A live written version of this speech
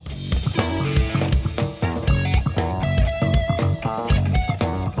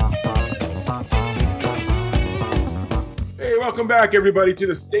Welcome back, everybody, to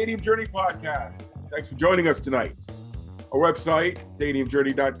the Stadium Journey podcast. Thanks for joining us tonight. Our website,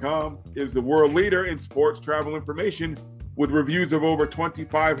 stadiumjourney.com, is the world leader in sports travel information with reviews of over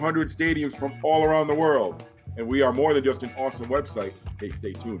 2,500 stadiums from all around the world. And we are more than just an awesome website. Hey,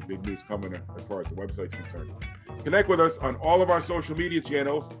 stay tuned. Big news coming as far as the website's concerned. Connect with us on all of our social media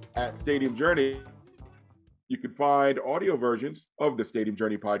channels at Stadium Journey. You can find audio versions of the Stadium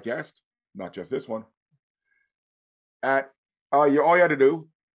Journey podcast, not just this one, at all you had to do,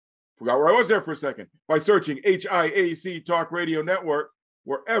 forgot where I was there for a second, by searching HIAC Talk Radio Network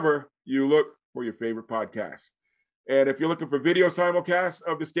wherever you look for your favorite podcasts. And if you're looking for video simulcasts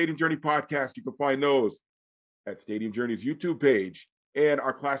of the Stadium Journey podcast, you can find those at Stadium Journey's YouTube page and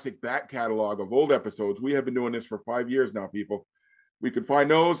our classic back catalog of old episodes. We have been doing this for 5 years now, people. We can find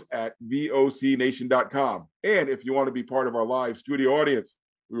those at vocnation.com. And if you want to be part of our live studio audience,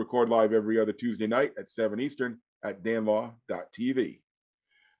 we record live every other Tuesday night at 7 Eastern at danlaw.tv.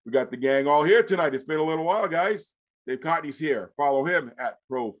 We got the gang all here tonight. It's been a little while, guys. Dave Cotney's here. Follow him at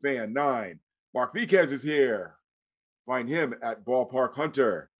ProFan9. Mark Viquez is here. Find him at Ballpark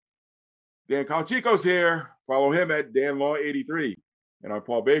Hunter. Dan Calchico's here. Follow him at DanLaw83. And I'm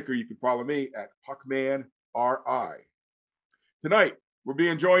Paul Baker. You can follow me at PuckmanRI. Tonight, we're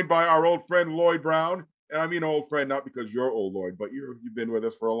being joined by our old friend Lloyd Brown. And I mean old friend, not because you're old, Lloyd, but you've been with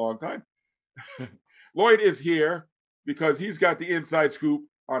us for a long time. Lloyd is here because he's got the inside scoop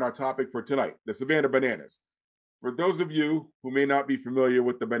on our topic for tonight, the Savannah Bananas. For those of you who may not be familiar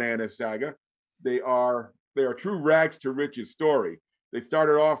with the Bananas saga, they are true rags to riches story. They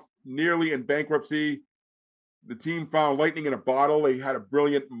started off nearly in bankruptcy. The team found lightning in a bottle. They had a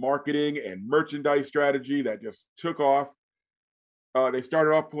brilliant marketing and merchandise strategy that just took off. They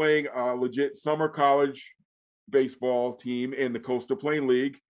started off playing a legit summer college baseball team in the Coastal Plain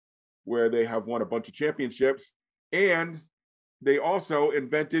League, where they have won a bunch of championships. And they also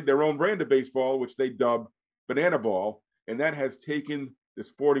invented their own brand of baseball, which they dubbed Banana Ball. And that has taken the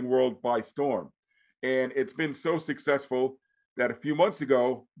sporting world by storm. And it's been so successful that a few months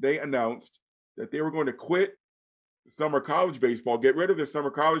ago, they announced that they were going to quit summer college baseball, get rid of their summer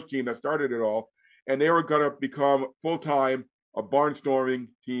college team that started it all, and they were going to become full-time a barnstorming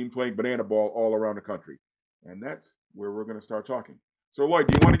team playing banana ball all around the country. And that's where we're going to start talking. So, Lloyd,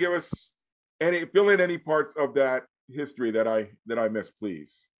 do you want to give us fill in any parts of that history that I missed,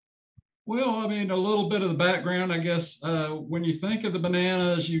 please? Well, I mean, a little bit of the background, I guess. When you think of the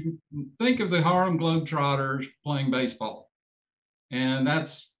Bananas, you think of the Harlem Globetrotters playing baseball. And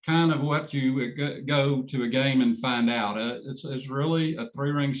that's kind of what you go to a game and find out. It's really a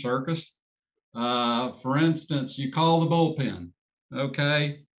three-ring circus. For instance, you call the bullpen.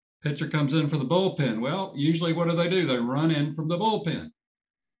 Okay, pitcher comes in for the bullpen. Well, usually what do? They run in from the bullpen.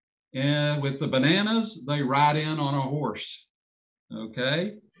 And with the Bananas, they ride in on a horse.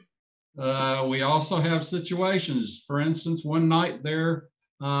 Okay. We also have situations. For instance, one night their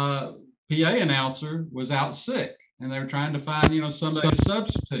PA announcer was out sick, and they were trying to find, somebody to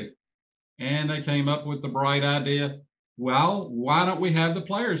substitute. And they came up with the bright idea, well, why don't we have the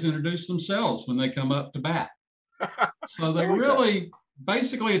players introduce themselves when they come up to bat? So they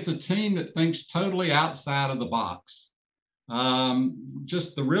basically, it's a team that thinks totally outside of the box.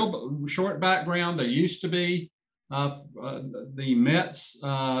 Just the real short background, there used to be the Mets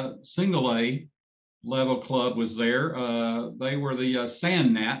single A level club was there. They were the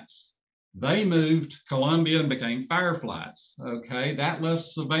Sand Gnats. They moved to Columbia and became Fireflies. Okay, that left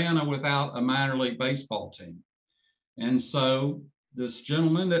Savannah without a minor league baseball team. And so this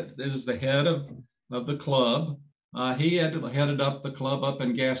gentleman that is the head of the club, he had headed up the club up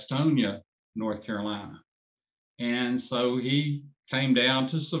in Gastonia, North Carolina. And so he came down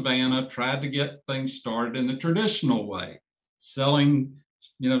to Savannah, tried to get things started in the traditional way, selling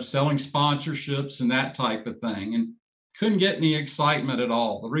sponsorships and that type of thing, and couldn't get any excitement at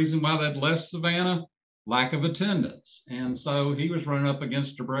all. The reason why they'd left Savannah, lack of attendance. And so he was running up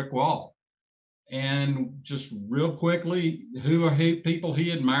against a brick wall. And just real quickly, who are people he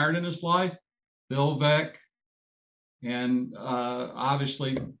admired in his life? Bill Veeck and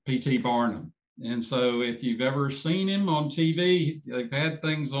obviously P.T. Barnum. And so if you've ever seen him on TV, they've had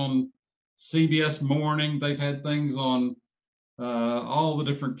things on CBS Morning, they've had things on all the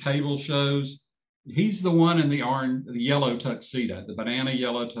different cable shows. He's the one in the yellow tuxedo, the banana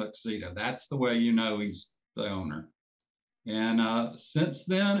yellow tuxedo. That's the way you know he's the owner. And since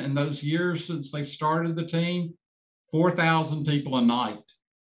then, in those years since they've started the team, 4,000 people a night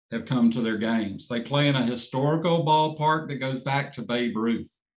have come to their games. They play in a historical ballpark that goes back to Babe Ruth,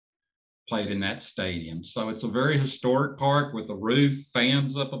 played in that stadium. So it's a very historic park with a roof,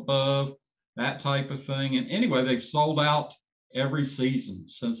 fans up above, that type of thing. And anyway, they've sold out every season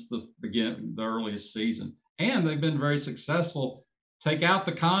since the earliest season. And they've been very successful. Take out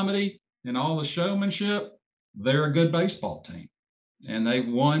the comedy and all the showmanship, they're a good baseball team. And they've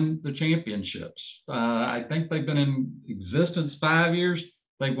won the championships. I think they've been in existence 5 years.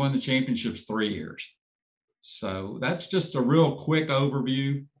 They've won the championships 3 years. So that's just a real quick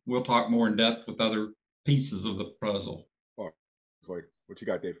overview. We'll talk more in depth with other pieces of the puzzle. Oh, what you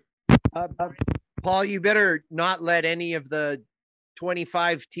got, Dave? Paul, you better not let any of the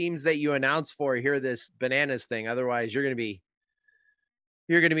 25 teams that you announced for hear this bananas thing. Otherwise, you're going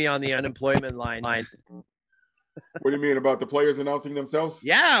to be on the unemployment line. What do you mean about the players announcing themselves?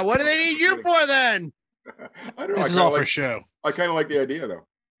 Yeah, what do they need you for then? I don't know. This is all for show. I kind of like the idea though,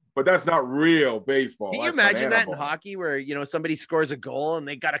 but that's not real baseball. Can you imagine that in hockey where, somebody scores a goal and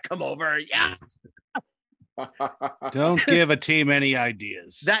they got to come over? Yeah. Don't give a team any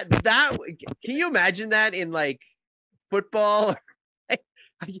ideas. That can you imagine that in like football?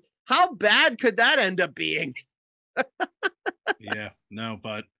 How bad could that end up being? Yeah, no,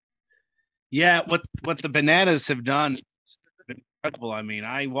 but yeah, what the Bananas have done is incredible. I mean,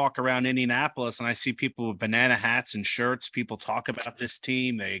 I walk around Indianapolis and I see people with banana hats and shirts. People talk about this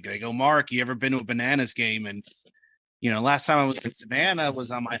team. They go, Mark, you ever been to a Bananas game? And last time I was in Savannah was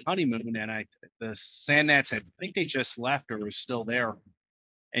on my honeymoon, and the Sandnats I think they just left or were still there.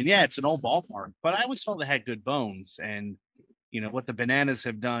 And yeah, it's an old ballpark, but I always felt they had good bones. And what the Bananas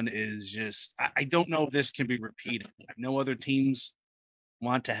have done is just, I don't know if this can be repeated. I know other teams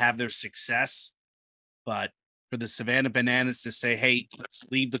want to have their success, but for the Savannah Bananas to say, hey, let's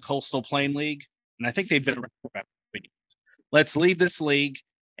leave the Coastal Plain League. And I think they've been around for about 20 years. Let's leave this league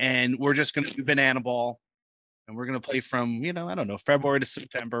and we're just going to do banana ball. And we're going to play from, I don't know, February to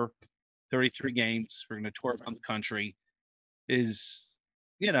September, 33 games. We're going to tour around the country is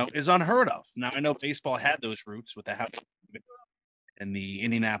unheard of. Now, I know baseball had those roots with the House and the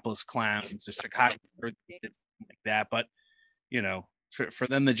Indianapolis Clowns, the Chicago, like that. But, for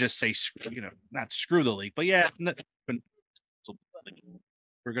them to just say, not screw the league, but yeah,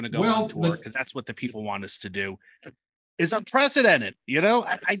 we're going to go on tour because that's what the people want us to do. Is unprecedented.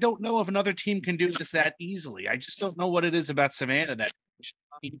 I don't know if another team can do this that easily. I just don't know what it is about Savannah that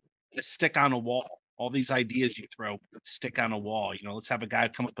stick on a wall. All these ideas you throw, stick on a wall. Let's have a guy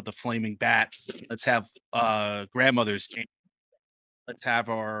come up with a flaming bat. Let's have grandmother's game. Let's have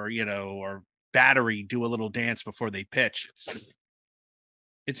our battery do a little dance before they pitch.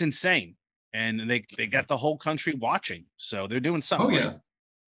 It's insane. And they got the whole country watching. So they're doing something. Oh, yeah. Right.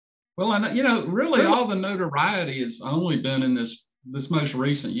 Well, and really all the notoriety has only been in this most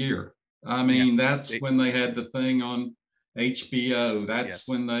recent year. I mean, that's when they had the thing on HBO. That's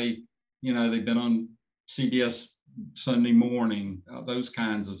when they've been on CBS Sunday Morning, those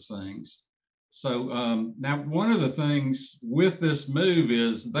kinds of things. So now one of the things with this move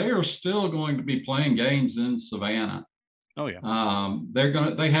is they are still going to be playing games in Savannah. Oh yeah.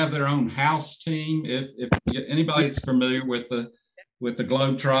 They have their own house team. If anybody's familiar with the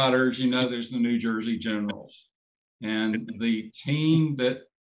Globetrotters, there's the New Jersey Generals, and the team that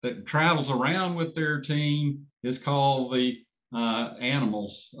travels around with their team is called the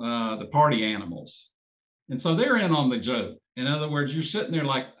Animals, the Party Animals. And so they're in on the joke. In other words, you're sitting there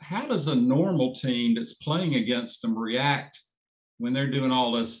like, how does a normal team that's playing against them react when they're doing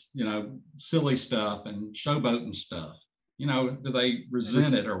all this, silly stuff and showboating stuff? Do they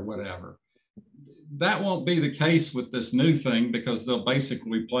resent it or whatever? That won't be the case with this new thing because they'll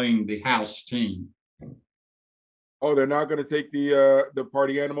basically be playing the house team. Oh, they're not going to take the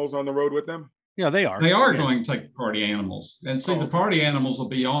Party Animals on the road with them? Yeah, they are. They are going to take the Party Animals, and see the Party Animals will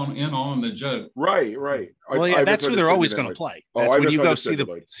be on the joke. Right. Well, yeah, that's who they're always going to play. That's when you go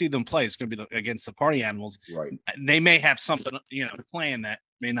see them play. It's going to be against the Party Animals. Right. They may have something planned that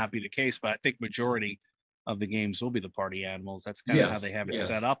may not be the case, but I think majority of the games will be the Party Animals. That's kind of how they have it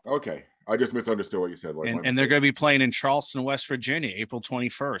set up. Okay, I just misunderstood what you said. And they're going to be playing in Charleston, West Virginia, April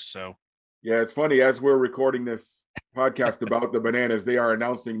 21st. So. Yeah, it's funny. As we're recording this podcast about the Bananas, they are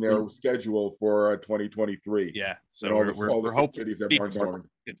announcing their schedule for 2023. Yeah, so we're hoping.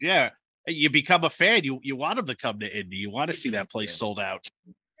 Yeah, you become a fan. You want them to come to Indy. You want to see that place sold out.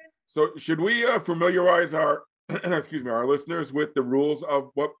 So, should we familiarize our our listeners with the rules of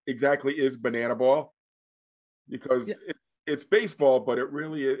what exactly is banana ball? Because it's baseball, but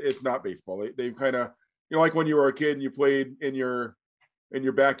it's not baseball. They've kind of like when you were a kid and you played in your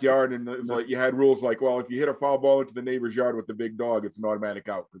backyard, and it was like you had rules like, well, if you hit a foul ball into the neighbor's yard with the big dog, it's an automatic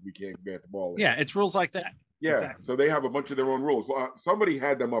out because we can't get the ball in. Yeah, it's rules like that. Yeah, exactly. So they have a bunch of their own rules. Somebody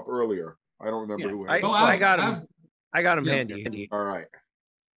had them up earlier. I don't remember who had them. I got them handy. All right.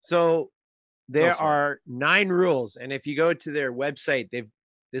 So There sir. are 9 rules, and if you go to their website,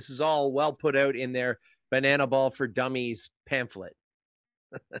 this is all well put out in their Banana Ball for Dummies pamphlet.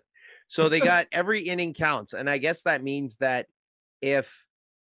 So they got every inning counts, and I guess that means that if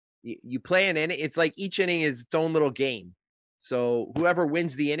you play an inning, it's like each inning is its own little game. So whoever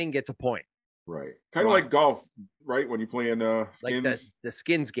wins the inning gets a point. Right. Kind of like golf, right? When you play in Like skins. the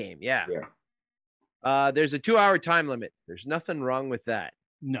skins game. Yeah. Yeah. There's a 2-hour time limit. There's nothing wrong with that.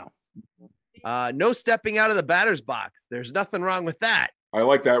 No. No stepping out of the batter's box. There's nothing wrong with that. I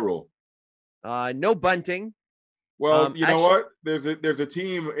like that rule. No bunting. Well, you know actually- what? There's a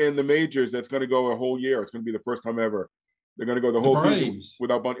team in the majors that's going to go a whole year. It's going to be the first time ever. They're going to go the whole season Braves.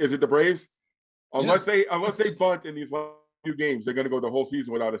 without bunt. Is it the Braves? Unless they bunt in these last few games, they're going to go the whole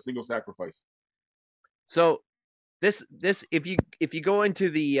season without a single sacrifice. So this if you go into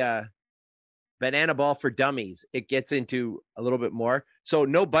the Banana Ball for Dummies, it gets into a little bit more. So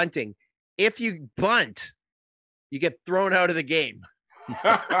no bunting. If you bunt, you get thrown out of the game.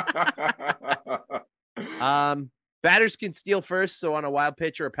 Batters can steal first, so on a wild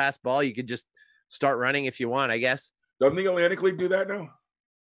pitch or a pass ball, you could just start running if you want, I guess. Doesn't the Atlantic League do that now?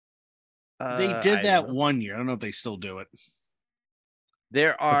 They I did don't that know. 1 year. I don't know if they still do it.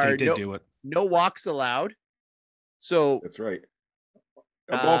 There But are they did do it. no walks allowed. So That's right.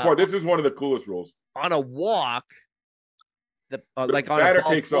 Ball four. This is one of the coolest rules. on a walk, like on batter a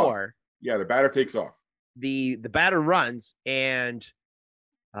ball takes four, Yeah, the batter takes off. the batter runs and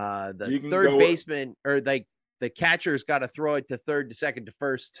You the can third go- baseman or like the catcher's got to throw it to third to second to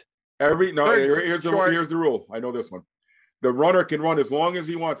first. Here's Short. the rule. I know this one. The runner can run as long as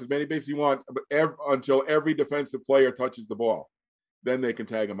he wants, as many bases he wants, but until every defensive player touches the ball. Then they can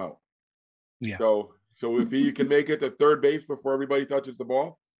tag him out. Yeah. So if he can make it to third base before everybody touches the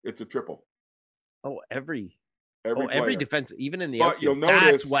ball, it's a triple. Oh, every Every defense, even in the But outfield. you'll That's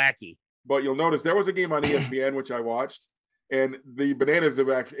notice- wacky. But you'll notice there was a game on ESPN which I watched, and the Bananas have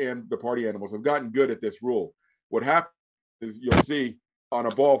and the Party Animals have gotten good at this rule. What happens is you'll see on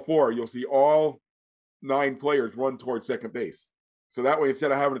a ball four, you'll see all 9 players run towards second base. So that way,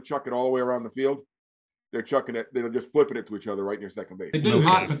 instead of having to chuck it all the way around the field, they're chucking it. They're just flipping it to each other right near second base. They do Okay.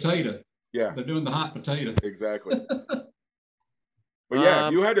 hot potato. Yeah, They're doing the hot potato. exactly. But yeah, if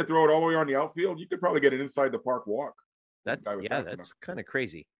Um, you had to throw it all the way around the outfield, you could probably get an inside the park walk. That's Guy was fast that's kind of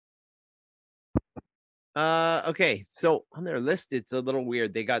crazy. Okay, so on their list, it's a little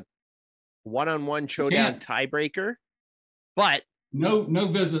weird. They got one-on-one showdown tiebreaker, but No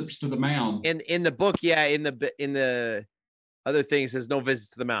visits to the mound. in the book, yeah, in the other things, there's no visits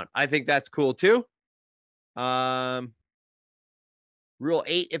to the mound. I think that's cool too. Rule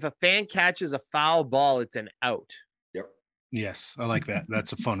 8: if a fan catches a foul ball, it's an out. Yes, I like that.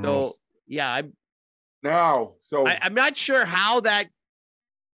 That's a fun So rule. yeah, I'm I'm not sure how that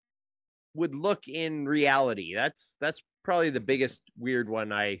would look in reality. That's probably the biggest weird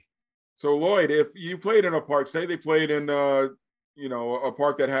one. So Lloyd, if you played in a park, say they played in a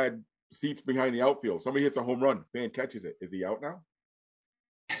park that had seats behind the outfield, somebody hits a home run, fan catches it, is he out now?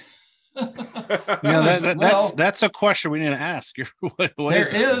 Yeah, that's a question we need to ask. What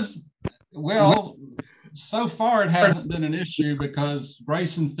is There it? is, well, so far it hasn't been an issue because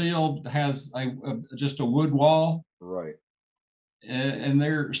Grayson Field has just a wood wall, Right. and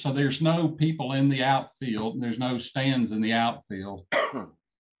there's no people in the outfield. And there's no stands in the outfield.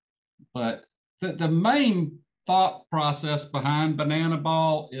 But the main thought process behind Banana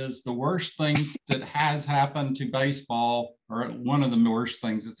Ball is the worst thing that has happened to baseball, or one of the worst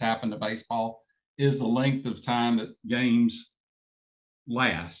things that's happened to baseball, is the length of time that games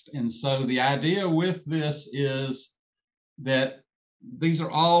last. And so the idea with this is that these are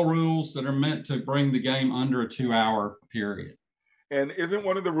all rules that are meant to bring the game under a 2-hour period. And isn't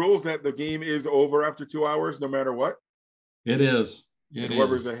one of the rules that the game is over after 2 hours, no matter what? It is. And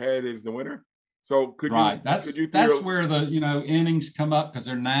whoever's ahead is the winner. So Right. That's where the innings come up, because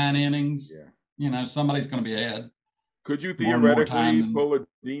they're 9 innings. Yeah. Somebody's going to be ahead. Could you More and more theoretically time than- pull a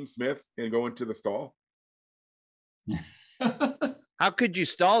Dean Smith and go into the stall? How could you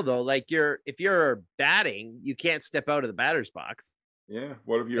stall though? Like if you're batting, you can't step out of the batter's box. Yeah.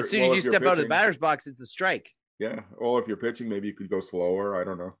 What if you're As soon as you step out of the batter's box, it's a strike. Yeah. Well, if you're pitching, maybe you could go slower. I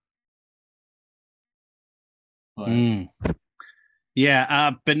don't know. But Mm.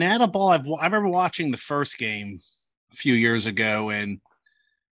 Yeah, Banana Ball. I remember watching the first game a few years ago, and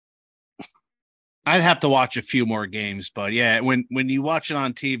I'd have to watch a few more games. But yeah, when you watch it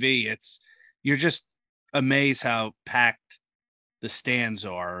on TV, you're just amazed how packed the stands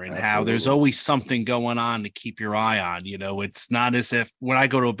are and how there's Absolutely. always something going on to keep your eye on. It's not as if when I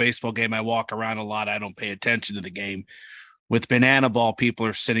go to a baseball game, I walk around a lot, I don't pay attention to the game. with banana ball, people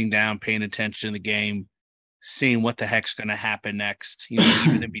are sitting down, paying attention to the game, seeing what the heck's going to happen next.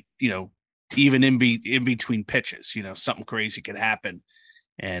 Even in between pitches, something crazy could happen.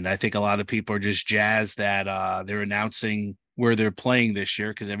 And I think a lot of people are just jazzed that they're announcing where they're playing this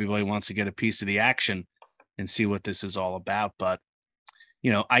year because everybody wants to get a piece of the action and see what this is all about. But,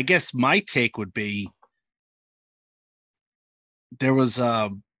 I guess my take would be there was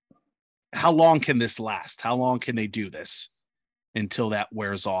how long can this last? How long can they do this until that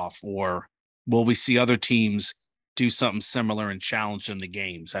wears off? Or will we see other teams do something similar and challenge them to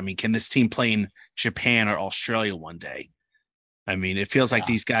games? I mean, can this team play in Japan or Australia one day? I mean, it feels like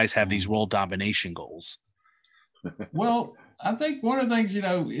these guys have these world domination goals. Well, I think one of the things,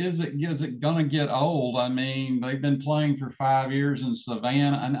 is it going to get old? I mean, they've been playing for 5 years in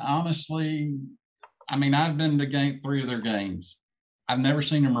Savannah. And honestly, I mean, I've been to 3 of their games. I've never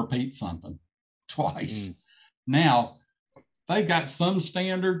seen them repeat something twice. Now, they've got some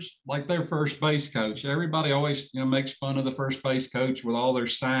standards, like their first base coach. Everybody always, makes fun of the first base coach with all their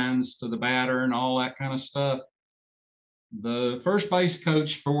signs to the batter and all that kind of stuff. The first base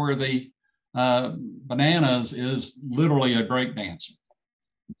coach for the Bananas is literally a break dancer.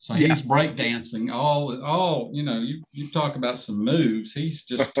 So he's break dancing all, you talk about some moves. He's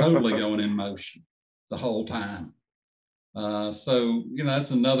just totally going in motion the whole time. So,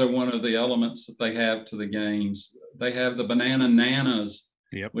 that's another one of the elements that they have to the games. They have the Banana Nanas,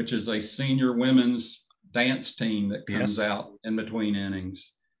 which is a senior women's dance team that comes out in between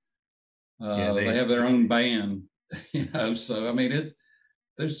innings. They have their own band, so, I mean,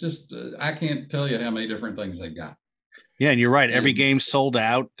 there's just, I can't tell you how many different things they've got. Yeah, and you're right. Every game's sold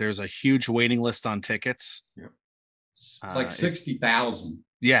out. There's a huge waiting list on tickets. It's like 60,000.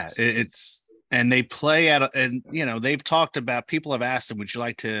 Yeah, and they play and they've talked about, people have asked them, would you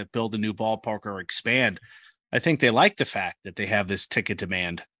like to build a new ballpark or expand? I think they like the fact that they have this ticket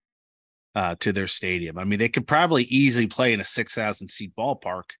demand to their stadium. I mean, they could probably easily play in a 6,000 seat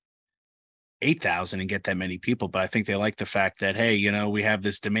ballpark, 8,000, and get that many people. But I think they like the fact that, hey, we have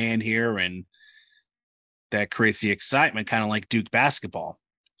this demand here, and that creates the excitement, kind of like Duke basketball.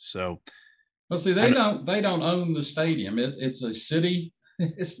 So, well, see, they don't own the stadium. It's a city.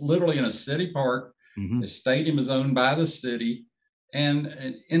 It's literally in a city park. The stadium is owned by the city.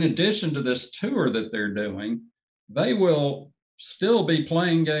 And in addition to this tour that they're doing, they will still be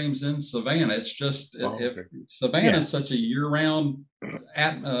playing games in Savannah. It's just if Savannah is such a year-round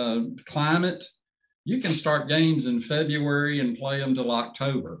climate, you can start games in February and play them till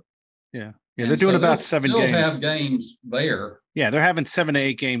October. Yeah, they're doing about 7 games. Have games there. Yeah, they're having 7 to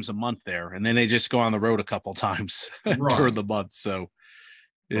 8 games a month there, and then they just go on the road a couple times during the month. So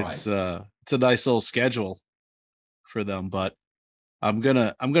it's a nice little schedule for them. But I'm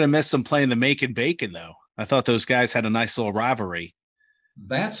gonna miss them playing the Macon Bacon, though. I thought those guys had a nice little rivalry.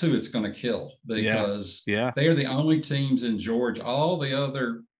 That's who it's going to kill, because they're the only teams in Georgia. All the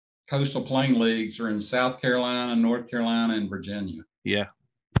other Coastal Plain leagues are in South Carolina, North Carolina, and Virginia. Yeah.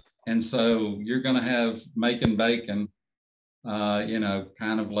 And so you're going to have Macon Bacon,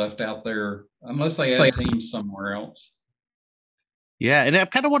 kind of left out there, unless they add teams somewhere else. Yeah, and I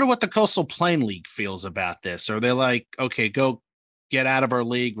kind of wonder what the Coastal Plain League feels about this. Are they like, okay, go get out of our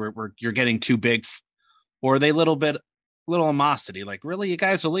league, you're getting too big, or are they little animosity, like, really, you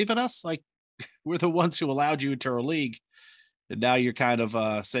guys are leaving us? Like, we're the ones who allowed you into our league, and now you're kind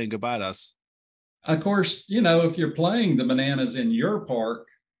of saying goodbye to us. Of course, if you're playing the Bananas in your park,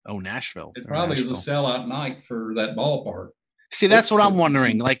 Nashville, it probably is a sellout night for that ballpark. See, that's what I'm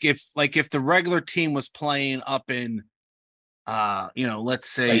wondering. Like if the regular team was playing up in let's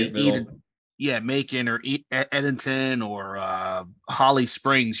say Macon or Edenton or Holly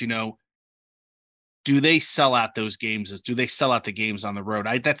Springs, do they sell out those games? Do they sell out the games on the road?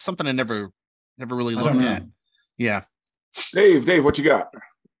 That's something I never really looked at. Yeah. Dave, what you got?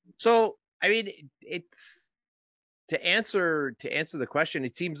 So, I mean, it's to answer the question,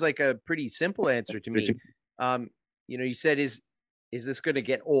 it seems like a pretty simple answer to me. You said, is this going to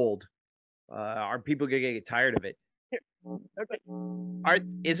get old? Are people going to get tired of it?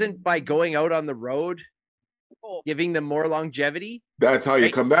 Isn't by going out on the road giving them more longevity? That's how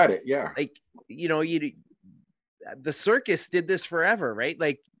you combat it. Yeah. Like, the circus did this forever, right?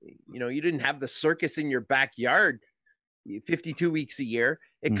 Like, you didn't have the circus in your backyard 52 weeks a year.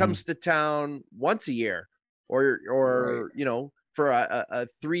 It comes to town once a year, or for a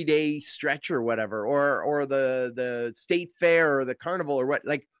 3-day stretch or whatever, or the state fair or the carnival or what,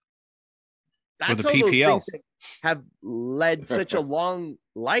 like, that's how those things have led such a long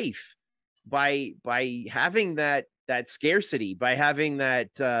life, by having that scarcity, by having that,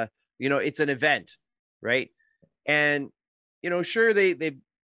 it's an event, right? And sure they've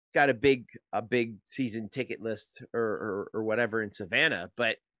got a big season ticket list or whatever in Savannah,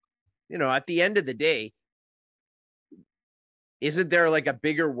 but at the end of the day, isn't there like a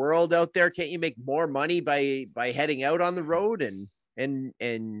bigger world out there? Can't you make more money by heading out on the road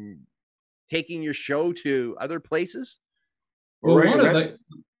and taking your show to other places? Well, Right,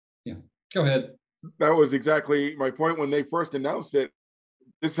 yeah, go ahead. that was exactly my point when they first announced it.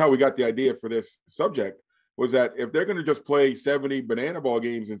 This is how we got the idea for this subject, was that if they're going to just play 70 banana ball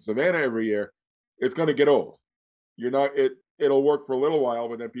games in Savannah every year, it's going to get old. It'll work for a little while,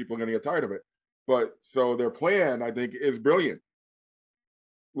 but then people are going to get tired of it. But so their plan, I think, is brilliant.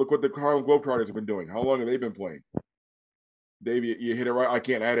 Look what the Harlem Globetrotters have been doing. How long have they been playing? Dave, you hit it right. I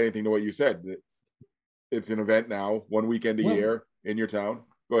can't add anything to what you said. It's an event now, one weekend a year in your town.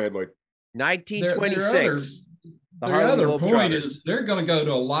 Go ahead, Lloyd. 1926. The other point is they're going to go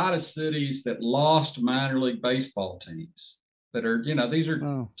to a lot of cities that lost minor league baseball teams that are, these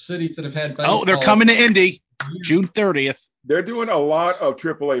are cities that have had baseball. Oh, they're coming to Indy June 30th. They're doing a lot of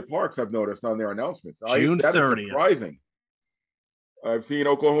AAA parks, I've noticed on their announcements. June 30th. That is surprising. I've seen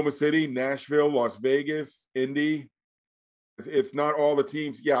Oklahoma City, Nashville, Las Vegas, Indy. It's not all the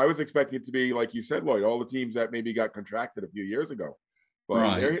teams. Yeah, I was expecting it to be, like you said, Lloyd, all the teams that maybe got contracted a few years ago. But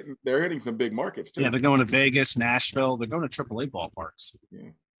right. they're hitting some big markets too. Yeah, they're going to Vegas, Nashville. They're going to AAA ballparks. Yeah.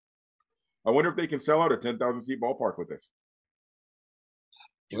 I wonder if they can sell out a 10,000 seat ballpark with this.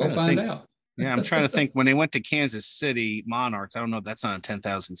 We'll find out. Yeah, I'm trying to think. When they went to Kansas City Monarchs, I don't know if that's on a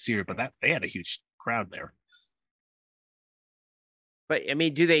 10,000 seater, but they had a huge crowd there. But I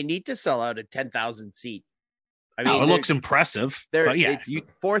mean, do they need to sell out a 10,000 seat? I mean, it looks impressive. But yeah,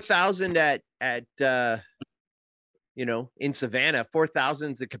 4,000 at in Savannah.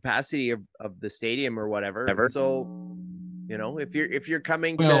 4,000 is the capacity of the stadium or whatever. So, if you're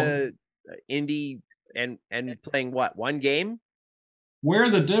coming to Indy and playing one game.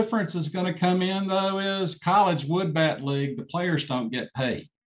 Where the difference is going to come in, though, is college wood bat league. The players don't get paid.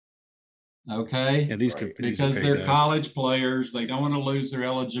 Okay. Yeah, these because they're college players, they don't want to lose their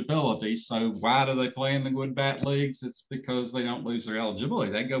eligibility. So why do they play in the wood bat leagues? It's because they don't lose their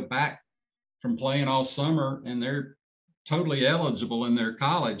eligibility. They go back from playing all summer, and they're totally eligible in their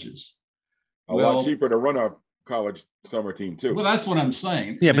colleges. A lot cheaper to run a college summer team too. Well, that's what I'm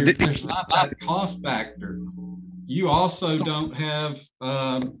saying. Yeah, but there's not that cost factor. You also don't have,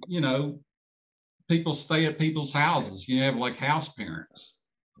 people stay at people's houses. You have like house parents.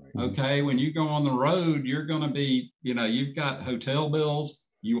 Okay, when you go on the road, you're going to be, you've got hotel bills.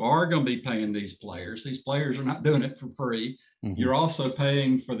 You are going to be paying these players. These players are not doing it for free. Mm-hmm. You're also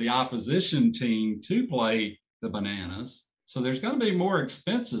paying for the opposition team to play the Bananas. So there's going to be more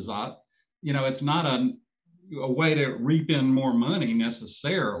expenses. It's not a way to reap in more money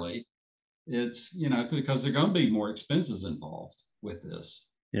necessarily. It's, because there are going to be more expenses involved with this.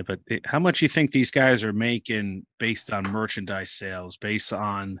 Yeah, but how much do you think these guys are making based on merchandise sales, based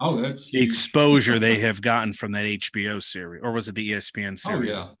on the exposure they have gotten from that HBO series, or was it the ESPN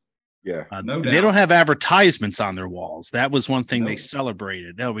series? Oh, yeah. No doubt. They don't have advertisements on their walls. That was one thing they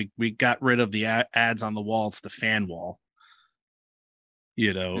celebrated. No, we got rid of the ads on the wall. It's the fan wall.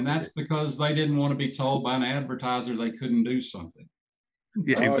 And that's because they didn't want to be told by an advertiser they couldn't do something.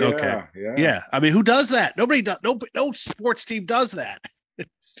 Yeah. Okay. Yeah. I mean, who does that? Nobody does. No sports team does that.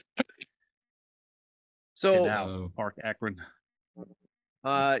 So Park Akron.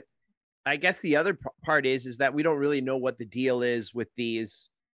 I guess the other part is that we don't really know what the deal is with these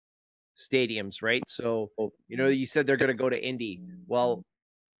stadiums, right? So you said they're going to go to Indy. Well,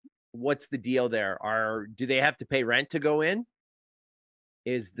 what's the deal there? Do they have to pay rent to go in?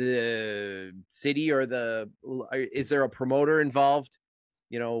 Is the city is there a promoter involved?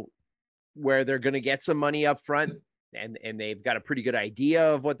 Where they're going to get some money up front. And they've got a pretty good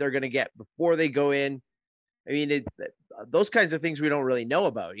idea of what they're going to get before they go in. I mean, those kinds of things we don't really know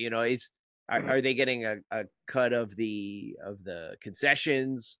about. Are they getting a cut of the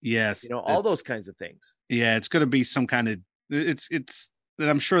concessions? Yes, all those kinds of things. Yeah, it's going to be some kind of. It's.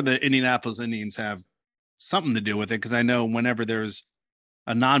 I'm sure the Indianapolis Indians have something to do with it, because I know whenever there's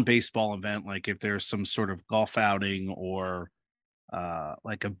a non-baseball event, like if there's some sort of golf outing or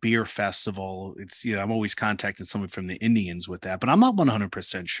like a beer festival, it's I'm always contacting someone from the Indians with that, but I'm not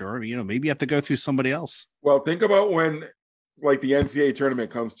 100% sure. Maybe you have to go through somebody else. Well, think about when like the NCAA tournament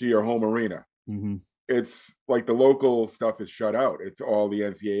comes to your home arena. Mm-hmm. It's like the local stuff is shut out. It's all the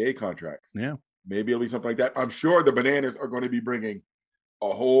NCAA contracts. Yeah, maybe at least something like that. I'm sure the Bananas are going to be bringing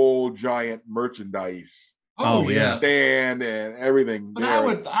a whole giant merchandise stand and everything. But I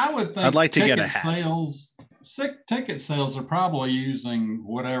would think I'd like to get a hat. Sales sick ticket sales are probably using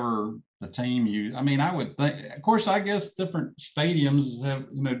whatever the team use. I mean, I would think, of course, I guess different stadiums have,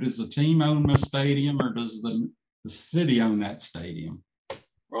 does the team own the stadium or does the city own that stadium?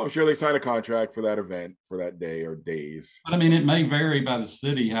 Well, I'm sure they signed a contract for that event for that day or days. But I mean, it may vary by the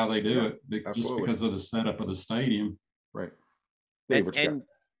city how they do Yeah, it just absolutely. because of the setup of the stadium. Right. Dave, what you got? And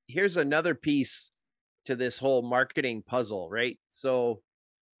here's another piece to this whole marketing puzzle, right? So,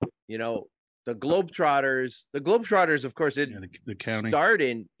 the Globetrotters, of course, didn't the county. start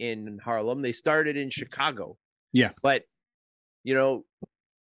in Harlem. They started in Chicago. Yeah. But,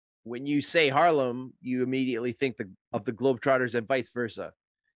 when you say Harlem, you immediately think of the Globetrotters and vice versa.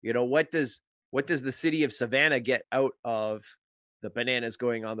 What does the city of Savannah get out of the Bananas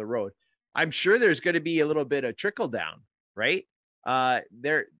going on the road? I'm sure there's going to be a little bit of trickle down, right?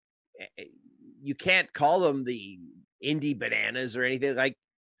 You can't call them the Indy Bananas or anything. Like,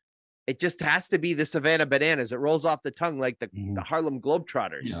 it just has to be the Savannah Bananas. It rolls off the tongue like the Harlem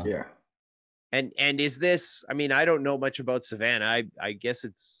Globetrotters. Yeah. And is this? I mean, I don't know much about Savannah. I guess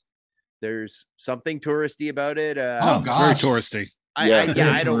there's something touristy about it. It's very touristy.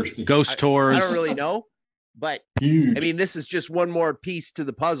 I don't ghost tours. I don't really know, but Huge. I mean, this is just one more piece to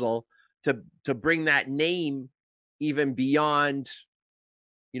the puzzle to bring that name even beyond,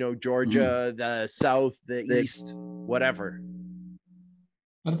 Georgia, the South, the East, whatever.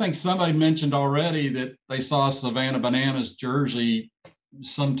 I think somebody mentioned already that they saw Savannah Bananas jersey,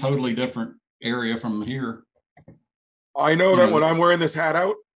 some totally different area from here. I know that when I'm wearing this hat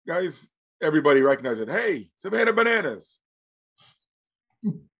out, guys, everybody recognizes it. Hey, Savannah Bananas.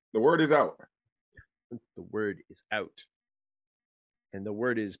 The word is out. The word is out. And the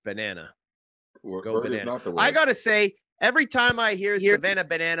word is banana. Go word banana. Is not the word. I got to say, every time I hear Savannah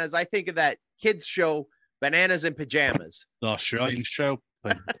Bananas, I think of that kids show, Bananas in Pajamas. The Australian show.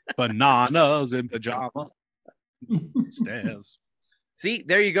 Bananas in Pajama. Stairs. See,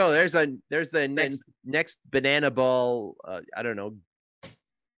 there you go. There's the next banana ball. I don't know,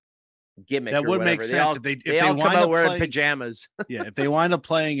 gimmick. That would make sense if they all come out wearing pajamas. Yeah, if they wind up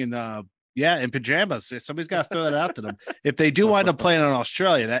playing in pajamas, somebody's got to throw that out to them. If they do wind up playing in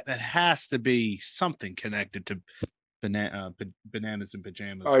Australia, that has to be something connected to bananas and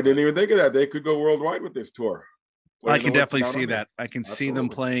pajamas. I didn't even think of that. They could go worldwide with this tour. I can definitely see that. I can see them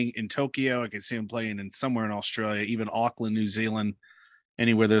playing in Tokyo. I can see them playing in somewhere in Australia, even Auckland, New Zealand,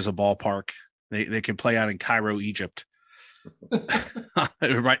 anywhere there's a ballpark. They can play out in Cairo, Egypt,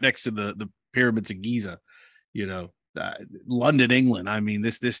 right next to the pyramids of Giza. London, England. I mean,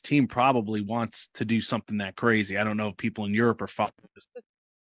 this team probably wants to do something that crazy. I don't know if people in Europe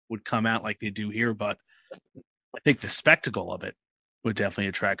would come out like they do here, but I think the spectacle of it would definitely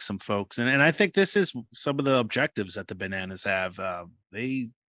attract some folks. And I think this is some of the objectives that the Bananas have. They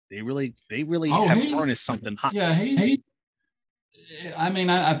really have harnessed something hot. Yeah,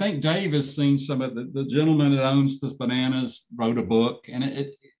 I think Dave has seen some of the gentleman that owns this Bananas wrote a book, and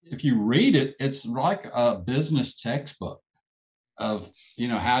if you read it, it's like a business textbook of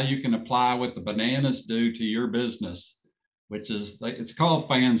how you can apply what the Bananas do to your business, which is it's called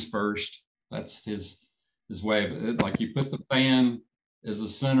Fans First. That's his way of it. Like, you put the fan as the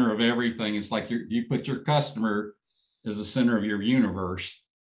center of everything. It's like you put your customer as the center of your universe.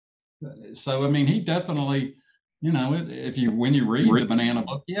 So I mean, he definitely. When you read the Banana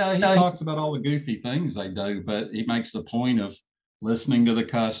book, he talks about all the goofy things they do, but he makes the point of listening to the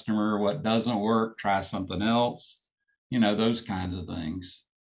customer. What doesn't work, try something else. Those kinds of things.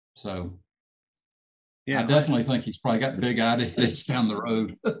 So, I definitely think he's probably got big ideas down the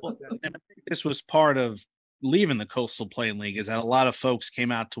road. And I think this was part of leaving the Coastal Plain League, is that a lot of folks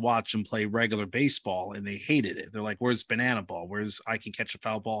came out to watch him play regular baseball and they hated it. They're like, "Where's banana ball? Where's I can catch a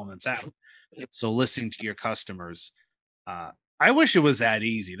foul ball and it's out?" So listening to your customers, I wish it was that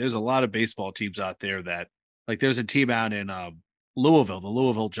easy. There's a lot of baseball teams out there that, like, there's a team out in Louisville, the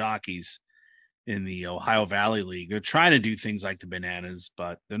Louisville Jockeys in the Ohio Valley League. They're trying to do things like the Bananas,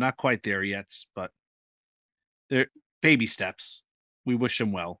 but they're not quite there yet. But they're baby steps. We wish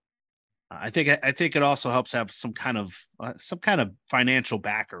them well. I think it also helps have some kind of financial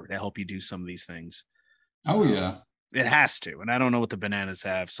backer to help you do some of these things. Oh yeah, it has to. And I don't know what the Bananas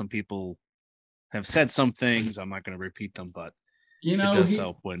have. Some people have said some things. I'm not going to repeat them, but it does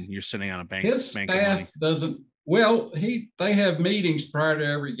help when you're sitting on a bank. His bank staff of money. doesn't. Well, they have meetings prior to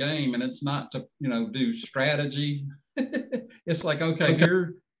every game, and it's not to do strategy. It's like, okay,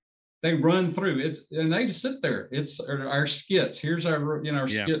 here. They run through it, and they just sit there. It's our skits. Here's our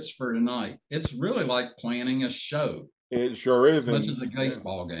skits for tonight. It's really like planning a show. It sure is, as much as a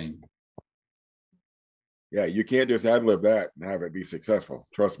baseball game. Yeah, you can't just ad lib that and have it be successful.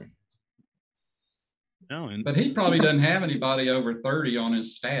 Trust me. No, and But he probably doesn't have anybody over 30 on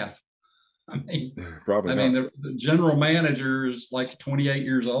his staff. I mean, Probably I not. mean, the general manager is like 28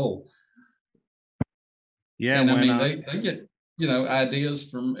 years old. yeah, And I when mean, they get, ideas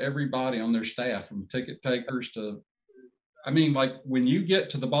from everybody on their staff, from ticket takers to, I mean, like when you get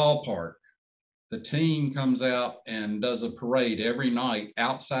to the ballpark, the team comes out and does a parade every night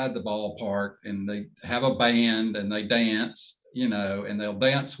outside the ballpark, and they have a band and they dance, and they'll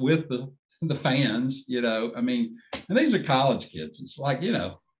dance with the fans, I mean, and these are college kids. It's like,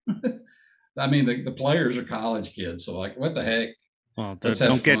 I mean, the players are college kids. So like, what the heck? well, Let's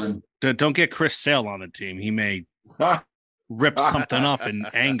have fun. don't get Chris Sale on the team. He may rip something up in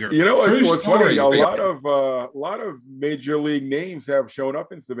anger. You know what? True What's funny? story. A lot of major league names have shown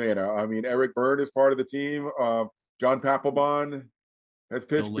up in Savannah. I mean, Eric Byrne is part of the team. John Papelbon has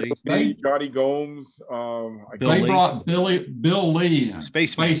pitched. Bill Lee. They- Johnny Gomes. Bill They Lee. brought Bill Lee,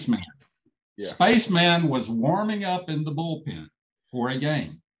 Spaceman. Yeah. Spaceman was warming up in the bullpen for a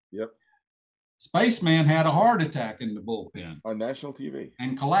game. Yep, Spaceman had a heart attack in the bullpen on national TV.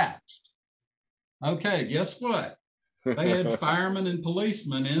 and collapsed. Okay, guess what? They had firemen and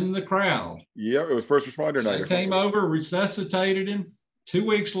policemen in the crowd. Yep, it was first responder night. They or came something. over, resuscitated him. 2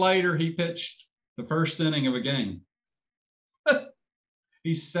 weeks later, he pitched the first inning of a game.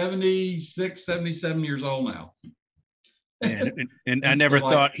 He's 76, 77 years old now. And I never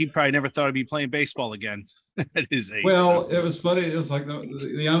thought he probably never thought he'd be playing baseball again at his age. Well, it was funny. It was like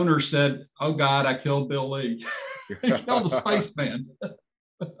the owner said, "Oh God, I killed Bill Lee. He killed the spaceman."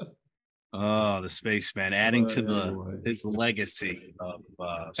 Oh, the spaceman adding to Anyway. his legacy of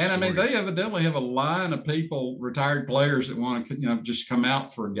And I mean, they stories. evidently have a line of people, retired players, that want to, just come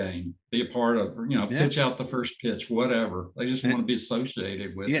out for a game, be a part of, pitch out the first pitch, whatever. They just want to be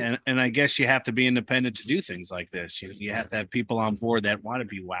associated with it. Yeah, and I guess you have to be independent to do things like this. You have to have people on board that want to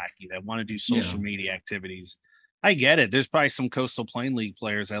be wacky, that want to do social media activities. I get it. There's probably some Coastal Plain League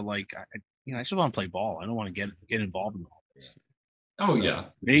players that I just want to play ball. I don't want to get involved in all this. Oh, So, yeah.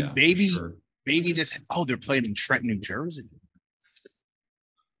 Maybe Sure. this. Oh, they're playing in Trenton, New Jersey.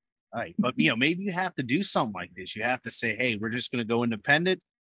 All right, but maybe you have to do something like this. You have to say, "Hey, we're just going to go independent,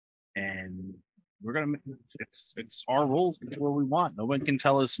 and we're going to. It's our rules. That's what we want. No one can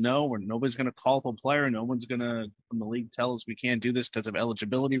tell us no, or nobody's going to call up a player. No one's going to from the league tell us we can't do this because of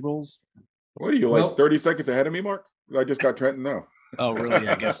eligibility rules." What are you, like 30 seconds ahead of me, Mark? I just got Trenton now. Oh, really?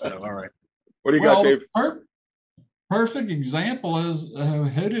 I guess so. All right. What do you got, Dave? Perfect example is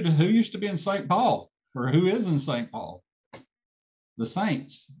who used to be in St. Paul, or who is in St. Paul? The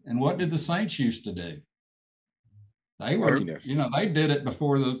Saints. And what did the Saints used to do? They were, they did it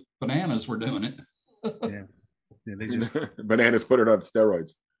before the Bananas were doing it. Yeah, they just Bananas put it on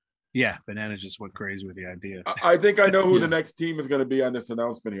steroids. Yeah, Bananas just went crazy with the idea. I think I know who the next team is going to be on this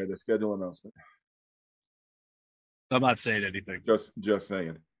announcement here, the schedule announcement. I'm not saying anything. Just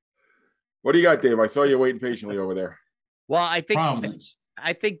saying. What do you got, Dave? I saw you waiting patiently over there. Well, I think Providence.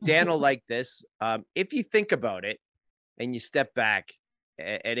 I think Dan will like this. If you think about it and you step back,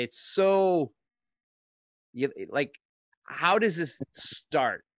 and it's so, how does this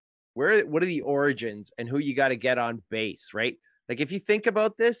start? What are the origins and who you got to get on base, right? Like if you think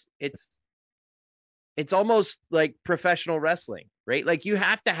about this, it's almost like professional wrestling, right? Like you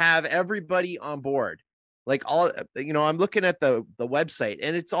have to have everybody on board. Like I'm looking at the website,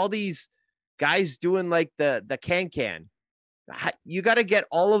 and it's all these guys doing like the can. You got to get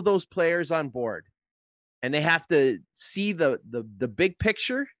all of those players on board, and they have to see the big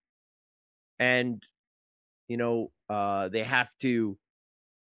picture, and they have to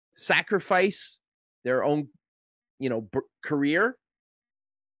sacrifice their own career,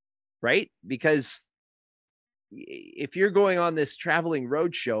 right? Because if you're going on this traveling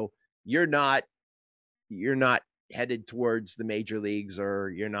road show, you're not headed towards the major leagues, or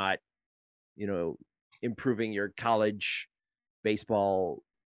you're not improving your college baseball,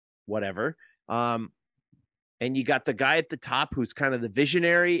 whatever. And you got the guy at the top who's kind of the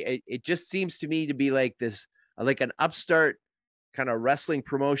visionary. It just seems to me to be like this, like an upstart kind of wrestling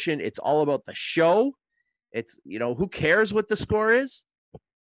promotion. It's all about the show. It's, who cares what the score is?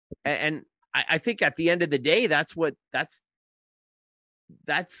 And I think at the end of the day, that's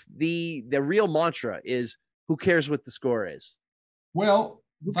the real mantra is, who cares what the score is? Well,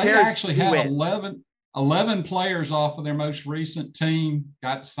 they actually had 11 players off of their most recent team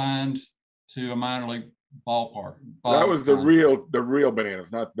got signed to a minor league ballpark. That was the real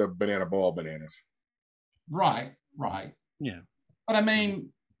Bananas, not the banana ball Bananas. Right. Yeah. But I mean,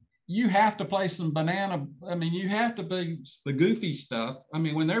 you have to play some you have to be the goofy stuff. I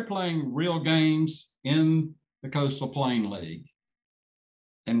mean, when they're playing real games in the Coastal Plain League,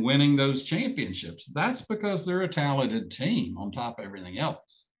 and winning those championships. That's because they're a talented team on top of everything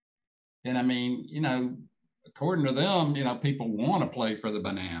else. And I mean, according to them, people want to play for the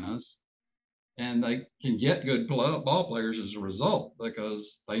Bananas, and they can get good ball players as a result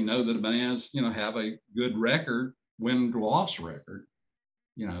because they know that the Bananas, have a good record, win-loss record.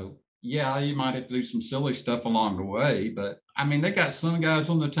 Yeah, you might have to do some silly stuff along the way, but I mean, they got some guys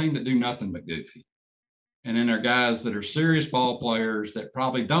on the team that do nothing but goofy. And then there are guys that are serious ball players that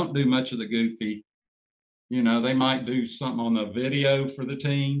probably don't do much of the goofy. They might do something on the video for the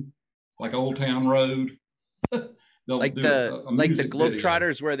team, like Old Town Road. like the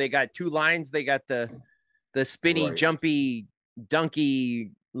Globetrotters where they got two lines. They got the spinny, jumpy,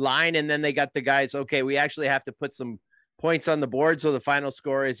 dunky line, and then they got the guys. Okay, we actually have to put some points on the board so the final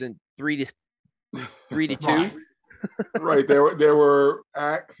score isn't 3-2. Right. There were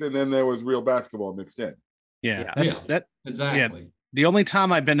acts, and then there was real basketball mixed in. Yeah. Exactly. Yeah. The only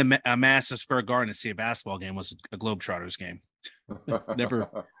time I've been to Madison Square Garden to see a basketball game was a Globetrotters game.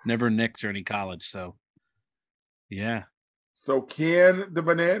 never Knicks or any college. So, yeah. So can the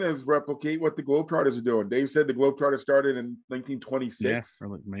Bananas replicate what the Globetrotters are doing? Dave said the Globetrotters started in 1926.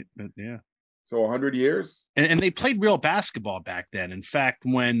 Yeah. So 100 years. And they played real basketball back then. In fact,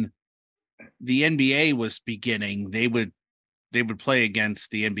 when the NBA was beginning, they would play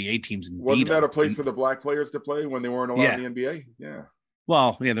against the NBA teams. And wasn't that a place for the black players to play when they weren't allowed in the NBA? Yeah.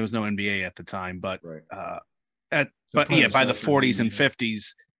 Well, yeah, there was no NBA at the time, but right. By the 40s and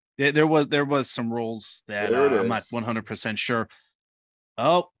 50s, there was some rules that I'm not 100% sure.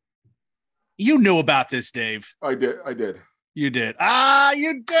 Oh, you knew about this, Dave. I did. You did.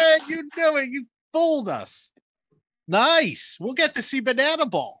 You did. You knew it. You fooled us. Nice. We'll get to see Banana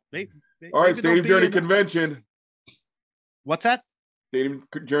Ball. All right, Stadium Journey Convention. What's that? Stadium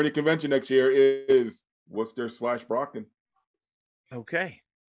Journey Convention next year is Worcester/Brockton. Okay.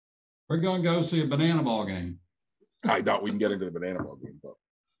 We're going to go see a Banana Ball game. I doubt we can get into the Banana Ball game, but.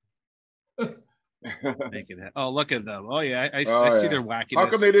 Oh, look at them. Oh, yeah. I see their wackiness. How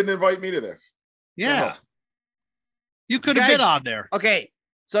come they didn't invite me to this? Yeah. You could have been on there. Okay.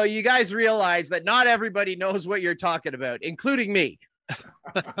 So you guys realize that not everybody knows what you're talking about, including me.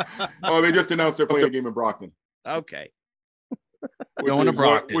 Oh, they just announced they're playing a game in Brockton. Okay. Going to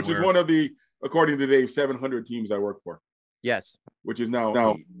Brockton. Which is one of the, according to Dave, 700 teams I work for. Yes. Which is now.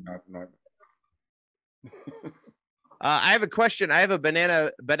 not. I have a question. I have a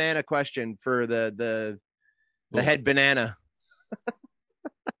banana question for the head banana.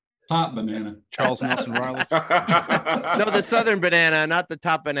 Top banana. Charles Nelson Riley. No, the southern banana, not the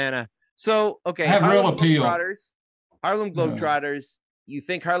top banana. So, okay. Harlem Globetrotters. You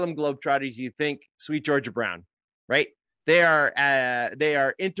think Harlem Globetrotters, you think Sweet Georgia Brown, right? They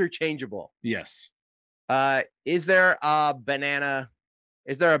are interchangeable. Yes. Is there a banana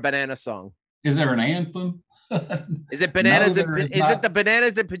song? Is there an anthem? Is it bananas? Is it the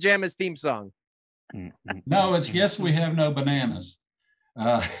Bananas and Pajamas theme song? No, it's Yes, We Have No Bananas.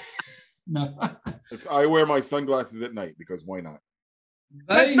 No. I wear my sunglasses at night because why not?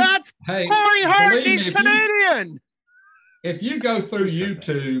 That's Corey Hart. He's Canadian. If you go through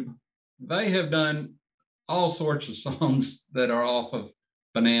YouTube, they have done all sorts of songs that are off of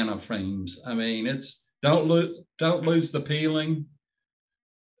banana themes. I mean, it's don't lose the peeling,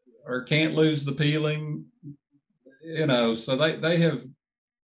 or can't lose the peeling. So they have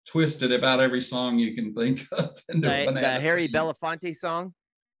twisted about every song you can think of. The Harry Belafonte song.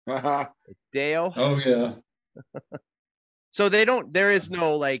 Dale. Oh yeah. So there is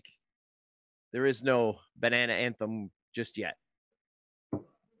no banana anthem just yet.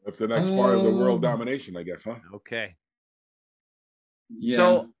 That's the next part of the world domination, I guess, huh? Okay. Yeah.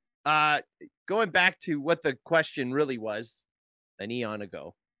 So going back to what the question really was an eon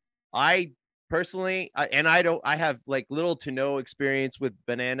ago, I personally, I have like little to no experience with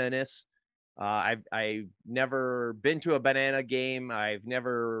banana-ness. I've never been to a banana game. I've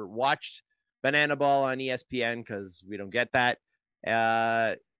never watched Banana Ball on ESPN because we don't get that.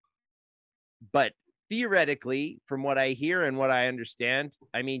 But theoretically, from what I hear and what I understand,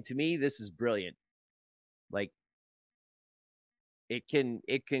 I mean, to me, this is brilliant. Like, it can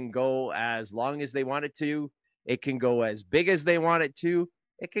go as long as they want it to. It can go as big as they want it to.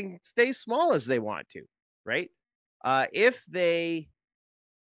 It can stay small as they want to, right? If they,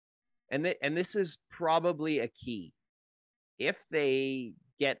 and this is probably a key, if they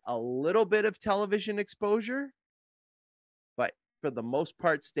get a little bit of television exposure, but for the most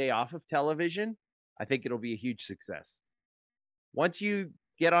part stay off of television, I think it'll be a huge success. Once you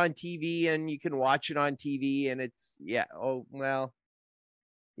get on TV and you can watch it on TV and it's,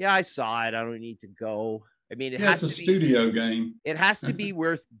 I saw it, I don't need to go. I mean, it Yeah, has it's a to be. studio game. It has to be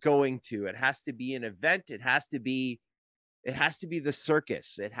worth going to. It has to be an event. It has to be the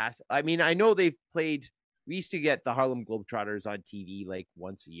circus. I mean, I know they've played. We used to get the Harlem Globetrotters on TV like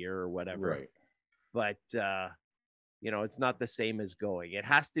once a year or whatever. Right. But it's not the same as going. It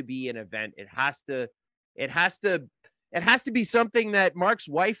has to be an event. It has to be something that Mark's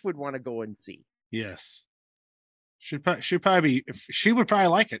wife would want to go and see. Yes. Should probably be. She would probably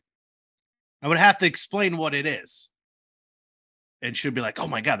like it. I would have to explain what it is. And she'd be like, "Oh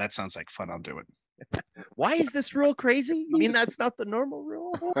my God, that sounds like fun. I'll do it." Why is this rule crazy? I mean, that's not the normal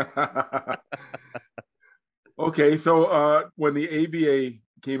rule. Okay, so when the ABA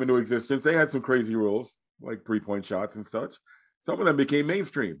came into existence, they had some crazy rules, like 3-point shots and such. Some of them became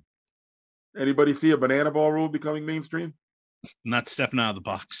mainstream. Anybody see a banana ball rule becoming mainstream? Not stepping out of the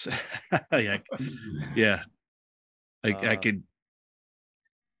box. Yeah. I could.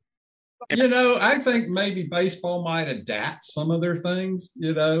 I think maybe baseball might adapt some of their things,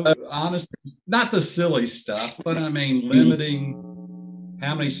 honestly, not the silly stuff, but I mean, limiting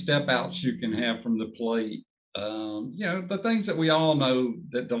how many step outs you can have from the plate. The things that we all know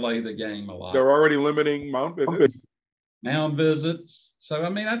that delay the game a lot. They're already limiting mound visits. Mound visits. So, I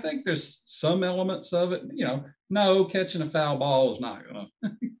mean, I think there's some elements of it, no, catching a foul ball is not going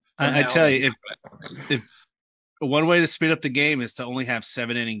to. I tell you, if one way to speed up the game is to only have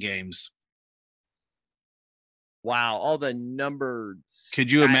 7-inning games. Wow, all the numbers.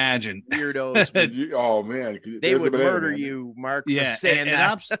 Could you imagine? Weirdos. Oh man, they would murder you, Mark. Yeah, for saying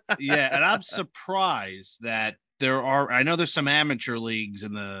that. And I'm surprised that there are. I know there's some amateur leagues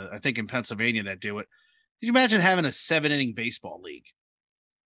I think in Pennsylvania that do it. Could you imagine having a 7-inning baseball league?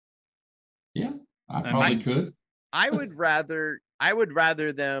 Yeah, I probably could. I would rather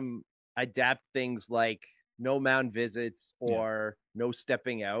them adapt things like no mound visits or no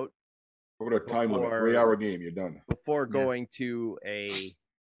stepping out. What a time limit, 3-hour game, you're done. Before going to a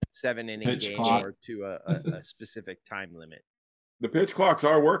 7-inning pitch game clock. or to a specific time limit. The pitch clocks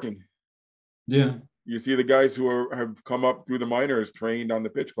are working. Yeah. You see the guys who have come up through the minors trained on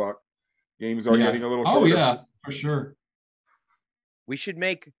the pitch clock. Games are getting a little shorter. Oh, yeah, for sure. We should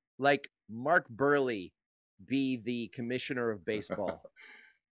make, like, Mark Burley be the commissioner of baseball.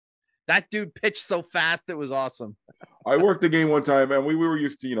 That dude pitched so fast, it was awesome. I worked the game one time, and we were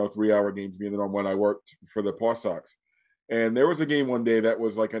used to, 3-hour games being the norm when I worked for the Paw Sox. And there was a game one day that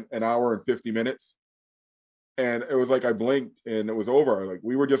was like an hour and 50 minutes. And it was like I blinked and it was over. Like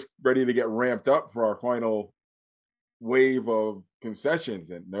we were just ready to get ramped up for our final wave of concessions.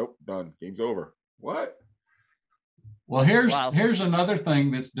 And nope, done. Game's over. What? Well, here's another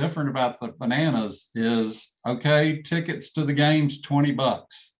thing that's different about the Bananas is, okay, tickets to the game's $20.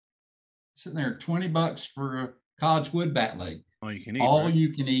 Sitting there, $20 for a college wood bat league. All you can eat. All right? you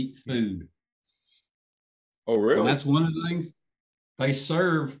can eat food. Oh, really? And that's one of the things they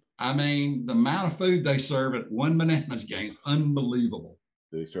serve. I mean, the amount of food they serve at one Bananas game is unbelievable.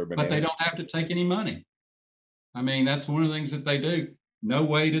 They serve bananas. But they don't have to take any money. I mean, that's one of the things that they do. No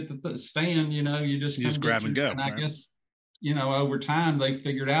wait at the stand, you just grab and go. And I guess, over time they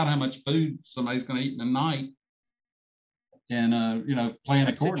figured out how much food somebody's going to eat in a night. And, plan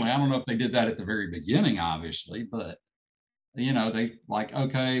accordingly. I don't know if they did that at the very beginning, obviously, but, they like,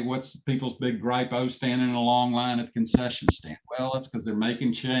 okay, what's people's big gripe? Oh, standing in a long line at the concession stand. Well, that's because they're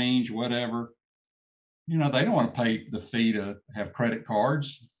making change, whatever. They don't want to pay the fee to have credit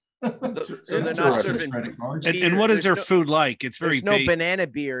cards. So they're not serving credit cards. And what is their food like? It's very there's no banana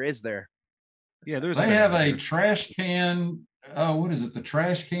beer, is there? Yeah, there's. They have a trash can. Oh, what is it? The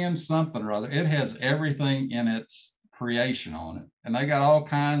trash can something or other. It has everything in its creation on it, and they got all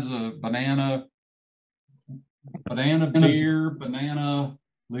kinds of banana beer, banana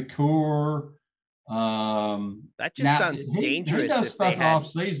liqueur. That just sounds dangerous. He does stuff off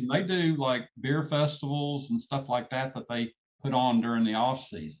season. They do like beer festivals and stuff like that they put on during the off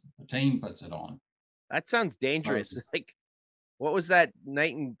season. The team puts it on. That sounds dangerous. Like, what was that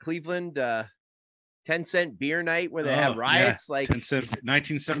night in Cleveland? 10-cent beer night where they have riots, like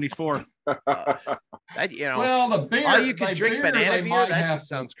 1974. Well, the beer. All you can drink banana beer. That just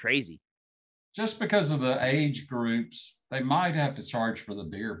sounds crazy. Just because of the age groups, they might have to charge for the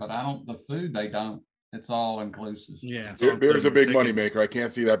beer, but the food they don't. It's all inclusive. Yeah, beer's a big money maker. I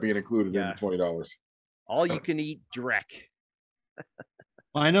can't see that being included in the $20. All you can eat direct.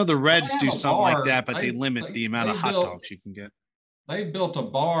 Well, I know the Reds do something like that, but they limit the amount of hot dogs you can get. They built a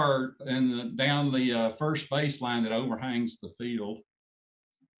bar down the first baseline that overhangs the field,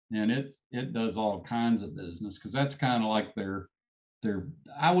 and it does all kinds of business because that's kind of like their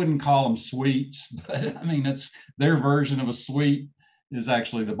I wouldn't call them sweets, but I mean it's their version of a sweet. is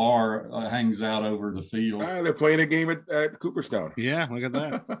actually the bar hangs out over the field. They're playing a game at Cooperstown. Yeah, look at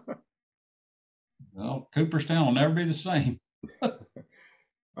that. Well, Cooperstown will never be the same.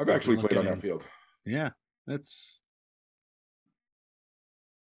 I've actually Look played at on him. that field. Yeah, that's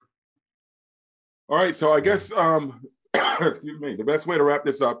All right, so I guess excuse me. The best way to wrap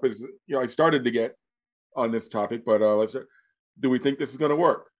this up is, I started to get on this topic, but do we think this is going to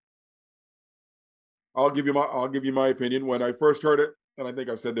work? I'll give you my opinion. When I first heard it, and I think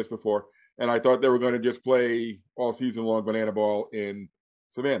I've said this before, and I thought they were going to just play all season long banana ball in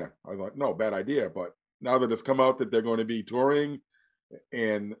Savannah. I thought, no, bad idea. But now that it's come out that they're going to be touring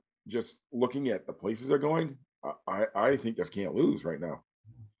and just looking at the places they're going, I think this can't lose right now.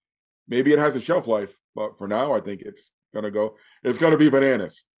 Maybe it has a shelf life, but for now, I think it's going to be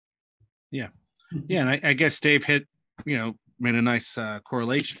bananas. Yeah. And I guess Dave made a nice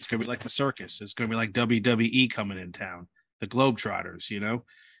correlation. It's going to be like the circus. It's going to be like WWE coming in town, the Globetrotters, you're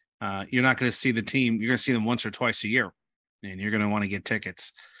not going to see the team. You're going to see them once or twice a year, and you're going to want to get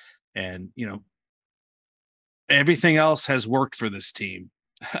tickets. And, everything else has worked for this team.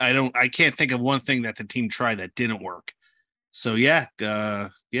 I can't think of one thing that the team tried that didn't work. So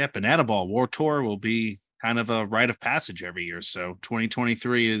Banana Ball War Tour will be kind of a rite of passage every year. So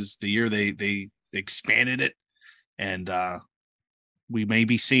 2023 is the year they expanded it, and we may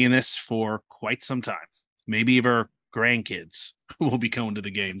be seeing this for quite some time. Maybe even our grandkids will be going to the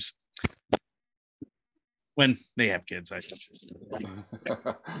games when they have kids. I should say.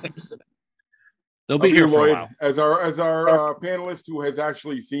 They'll be here for a while. As our panelist who has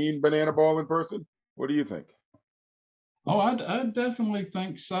actually seen Banana Ball in person, what do you think? Oh, I definitely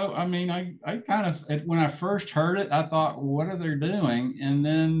think so. I mean, I kind of, when I first heard it, I thought, what are they doing? And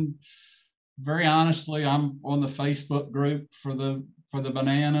then, very honestly, I'm on the Facebook group for the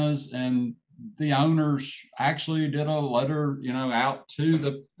Bananas, and the owners actually did a letter, out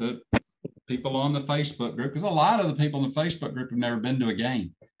to the people on the Facebook group, because a lot of the people in the Facebook group have never been to a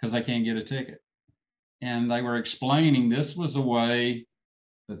game because they can't get a ticket. And they were explaining this was a way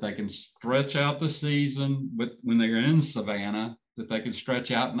that they can stretch out the season when they're in Savannah, that they can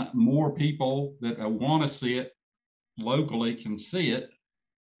stretch out, and more people that want to see it locally can see it.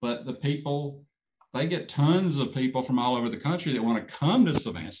 But the people, they get tons of people from all over the country that want to come to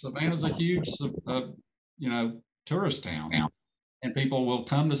Savannah. Savannah's a huge, tourist town, and people will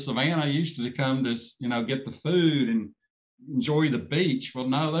come to Savannah. Used to come to, get the food and enjoy the beach. Well,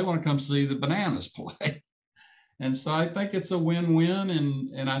 no, they want to come see the Bananas play. And so I think it's a win-win,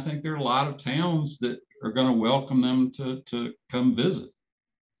 and I think there are a lot of towns that are going to welcome them to come visit.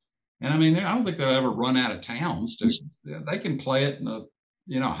 And I mean, I don't think they'll ever run out of towns. They can play it in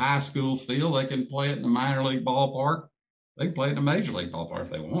a high school field. They can play it in a minor league ballpark. They can play it in a major league ballpark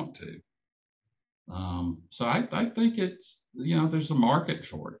if they want to. So I think it's, there's a market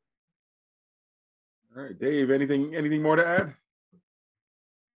for it. All right, Dave, anything more to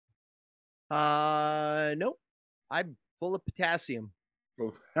add? Nope. I'm full of potassium.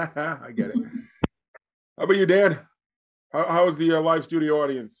 I get it. How about you, Dan? How is the live studio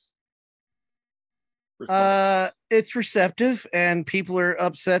audience? It's receptive, and people are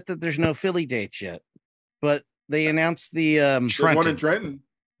upset that there's no Philly dates yet. But they announced the Trenton. One in Trenton.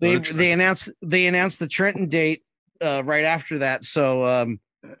 They announced the Trenton date right after that. So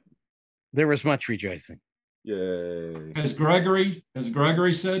there was much rejoicing. Yay. Has Gregory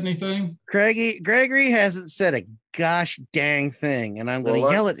said anything? Gregory hasn't said a gosh dang thing, and I'm going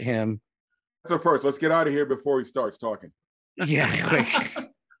to yell at him. So first, let's get out of here before he starts talking. Yeah, quick.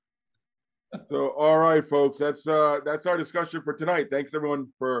 So, all right, folks, that's our discussion for tonight. Thanks everyone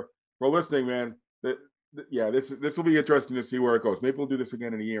for listening, man. This will be interesting to see where it goes. Maybe we'll do this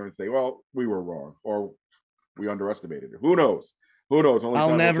again in a year and say, well, we were wrong, or we underestimated it. Who knows? Only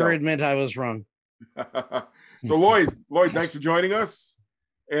I'll never admit I was wrong. So Lloyd, thanks for joining us.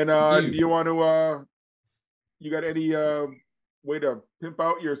 And do you want to you got any way to pimp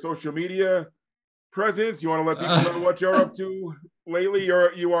out your social media presence? You want to let people know what you're up to lately?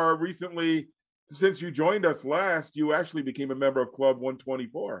 You are recently, since you joined us last, you actually became a member of Club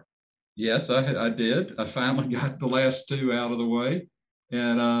 124. Yes, I did. I finally got the last two out of the way,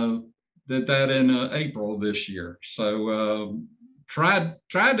 and did that in April this year. So tried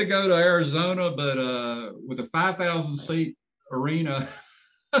to go to Arizona, but with a 5,000 seat arena,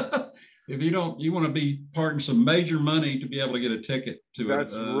 if you want to be parting some major money to be able to get a ticket to it.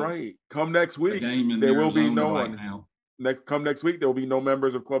 That's right. Come next week, there will be no one. Come next week, there will be no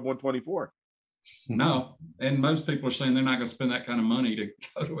members of Club 124. No, and most people are saying they're not going to spend that kind of money to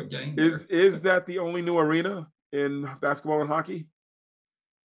go to a game. Is that the only new arena in basketball and hockey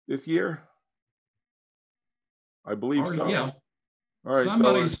this year? I believe so. Yeah. All right.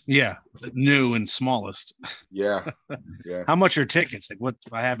 Somebody's Yeah, new and smallest. Yeah. How much are tickets? Like what?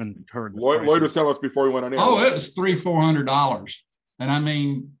 I haven't heard. The Lloyd was prices. telling us before we went on air. Oh, it was $300-400, and I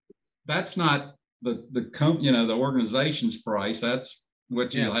mean, that's not the the organization's price. That's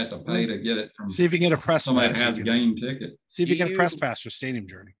what you'll have to pay to get it from See if you can get a press somebody pass. that has a game ticket. See if you get a press pass for Stadium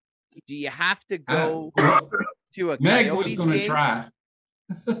Journey. Do you have to go Well, to a Meg was Coyotes going to game, try.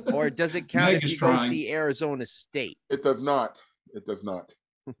 or does it count Meg if is you go trying. see Arizona State? It does not. It does not.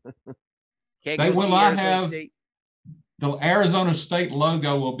 Can't They go will see not Arizona have- State? The Arizona State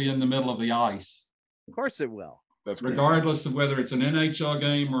logo will be in the middle of the ice, Of course it will. That's crazy. regardless of whether it's an NHL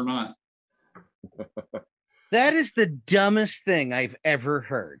game or not. That is the dumbest thing I've ever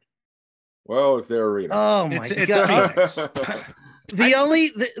heard. Well, it's their arena. Oh my It's god! Phoenix.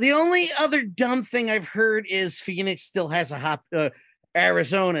 The only other dumb thing I've heard is Phoenix still has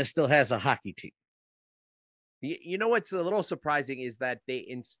Arizona still has a hockey team. You know what's a little surprising is that they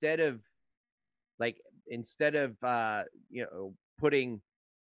instead of putting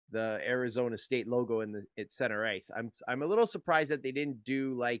the Arizona State logo in at center ice, I'm a little surprised that they didn't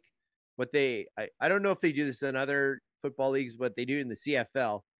do like what I don't know if they do this in other football leagues, but they do in the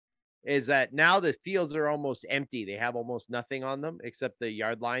CFL. Is that now the fields are almost empty. They have almost nothing on them except the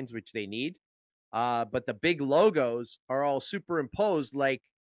yard lines, which they need. But the big logos are all superimposed like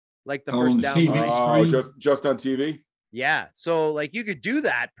the On first the down. TV. line. Oh, screen. just on TV? Yeah. So like you could do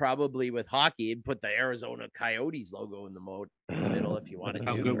that probably with hockey and put the Arizona Coyotes logo in the middle if you wanted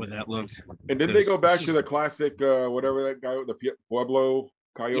How to. good would that look? And didn't they go back to the classic, whatever that guy, the Pueblo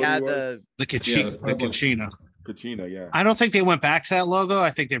Coyote Yeah, was? The Kachina. Kachina, yeah. I don't think they went back to that logo.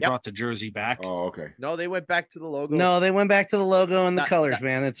 I think they Yep. brought the jersey back. Oh, okay. No, they went back to the logo. No, they went back to the logo and the That- colors, that-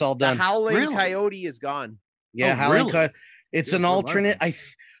 man. It's all the done. Howling Really? Coyote is gone. Yeah, Oh, Howling really? it's Good an for alternate. Martin.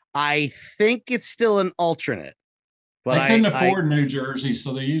 I think it's still an alternate, but They couldn't I afford new jerseys,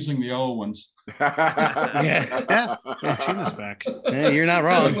 so they're using the old ones. yeah. Kachina's back. yeah, you're not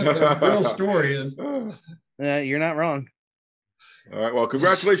That's wrong. what the real story is. All You're not wrong. right. Well,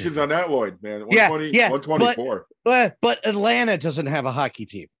 congratulations on that, Lloyd, man. Yeah, 120, yeah, 124. But Atlanta doesn't have a hockey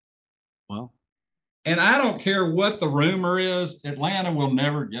team. Well, And I don't care what the rumor is, Atlanta will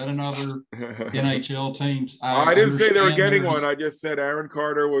never get another NHL team. I didn't say they were understand getting there's- one. I just said Aaron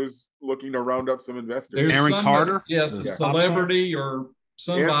Carter was looking to round up some investors. there's Aaron somebody- Carter? Yes, The a pop star? celebrity or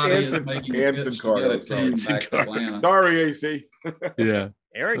somebody is Anson- making Anson pitch to Carter, get a sorry. team Anson back to Carter. Atlanta. Sorry, AC. yeah,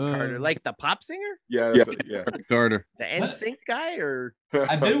 Eric Uh, Carter, like the pop singer, Yeah, yeah. Carter. the NSYNC guy, or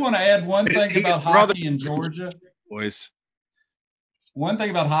I do want to add one thing His about brother- hockey in Georgia. Boys. One thing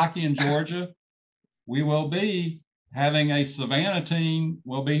about hockey in Georgia, we will be having a Savannah team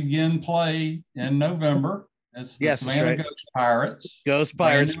will begin play in November. It's the Yes, that's Savannah right. Ghost Pirates. Ghost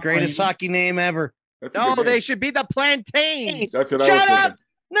Brand Pirates, new greatest arena. hockey name ever. That's a no, good they name. should be the Plantains. That's what Shut I was up! thinking.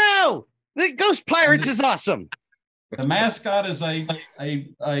 No, the Ghost Pirates is awesome. The mascot is a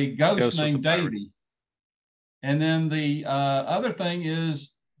ghost Ghost with named the pirate. Davy. And then the other thing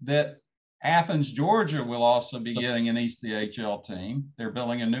is that Athens, Georgia will also be getting an ECHL team. They're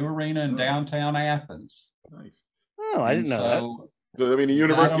building a new arena in downtown Athens. Nice. Oh, I didn't know that. So, I mean, the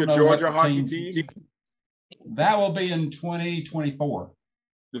University of know what Georgia the hockey team- team. That will be in 2024.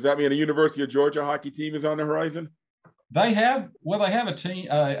 Does that mean the University of Georgia hockey team is on the horizon? They have a team,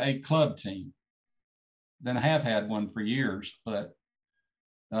 a club team. Then have had one for years, but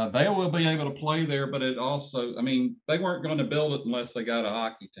they will be able to play there. But it also, I mean, they weren't going to build it unless they got a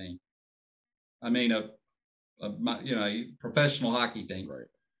hockey team. I mean, a professional hockey team. Right.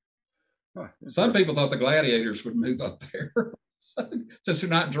 Huh, Some people thought the Gladiators would move up there since they're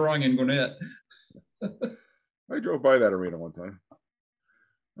not drawing in Gwinnett. I drove by that arena one time.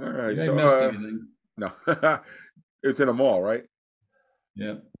 All right. They So, missed anything. no, it's in a mall, right?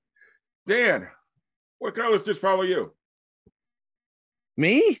 Yeah. Dan, what kind of listeners follow you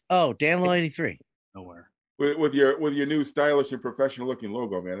Me? Oh, Dan Law 83. Nowhere. with your new stylish and professional looking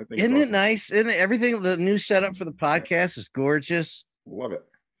logo, man? I think Isn't it's it awesome. nice? Isn't it? Everything, the new setup for the podcast is gorgeous. Love it.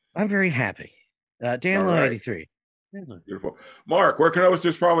 I'm very happy. Dan All Law right. 83. Beautiful. Mark, where can our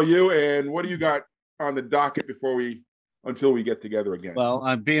listeners follow you, and what do you got on the docket until we get together again?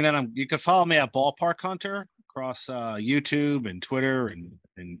 Well, being that you can follow me at Ballpark Hunter across YouTube and Twitter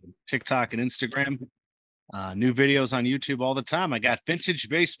and TikTok and Instagram. New videos on YouTube all the time. I got vintage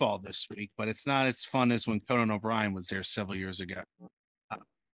baseball this week, but it's not as fun as when Conan O'Brien was there several years ago.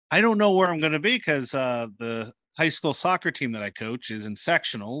 I don't know where I'm going to be because the high school soccer team that I coach is in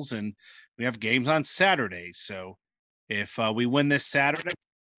sectionals, and we have games on Saturdays. So if we win this Saturday,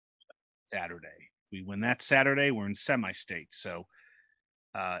 if we win that Saturday, we're in semi-state. So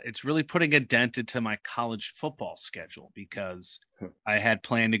it's really putting a dent into my college football schedule because I had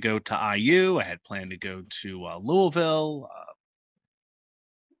planned to go to IU. I had planned to go to Louisville.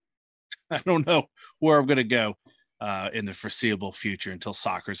 I don't know where I'm going to go in the foreseeable future until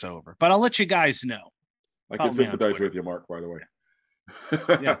soccer's over, but I'll let you guys know. I can sympathize with you, Mark, by the way.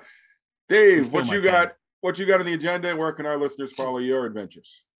 Yeah. Dave, what you got? What you got on the agenda, and where can our listeners follow your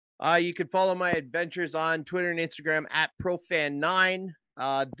adventures? You can follow my adventures on Twitter and Instagram at ProFan9.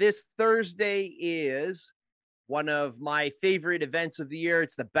 This Thursday is one of my favorite events of the year.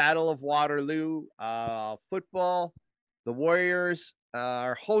 It's the Battle of Waterloo football. The Warriors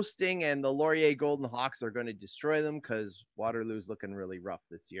are hosting, and the Laurier Golden Hawks are going to destroy them because Waterloo's looking really rough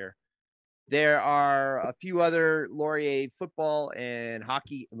this year. There are a few other Laurier football and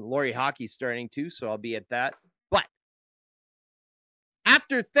hockey, Laurier hockey starting too, so I'll be at that. But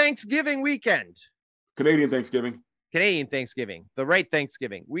after Thanksgiving weekend, Canadian Thanksgiving, the right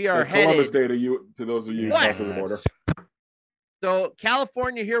Thanksgiving, we are headed. Columbus Day to those of you south of the border. So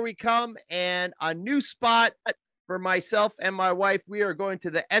California, here we come, and a new spot for myself and my wife. We are going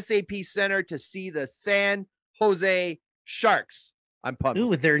to the SAP Center to see the San Jose Sharks. I'm pumped. Ooh,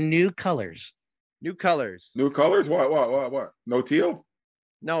 with their new colors. New colors. New colors? What? No teal?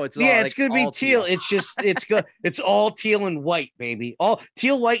 No, it's it's gonna be teal. It's just it's all teal and white, baby. All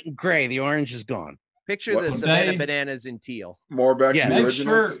teal, white, and gray. The orange is gone. Picture the Savannah Bananas in teal. More back to the Make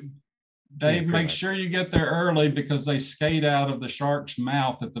originals. sure, Dave, make sure you get there early because they skate out of the Shark's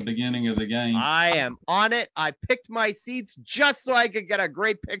mouth at the beginning of the game. I am on it. I picked my seats just so I could get a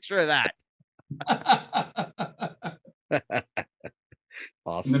great picture of that.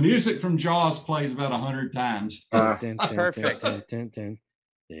 Awesome. And the music from Jaws plays about 100 times. Perfect.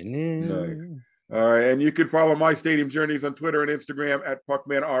 Nice. All right, and you can follow my Stadium Journeys on Twitter and Instagram at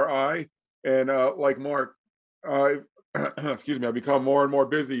PuckmanRI. And like Mark, excuse me, I've become more and more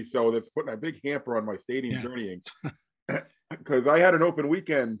busy, so that's putting a big hamper on my stadium journeying. Because I had an open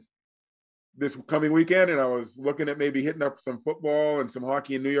weekend this coming weekend, and I was looking at maybe hitting up some football and some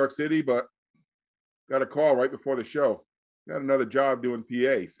hockey in New York City, but got a call right before the show. Got another job doing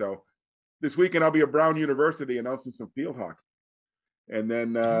PA. So this weekend I'll be at Brown University announcing some field hockey. And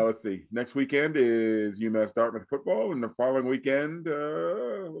then let's see, next weekend is UMass Dartmouth football, and the following weekend,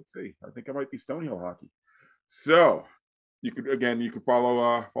 let's see, I think I might be Stonehill hockey. So you can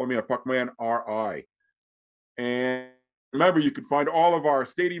follow me at PuckmanRI. And remember, you can find all of our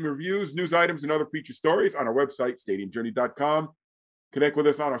stadium reviews, news items, and other feature stories on our website, stadiumjourney.com. Connect with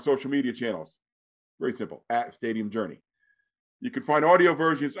us on our social media channels. Very simple, at Stadium Journey. You can find audio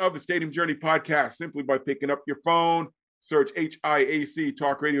versions of the Stadium Journey podcast simply by picking up your phone, search HIAC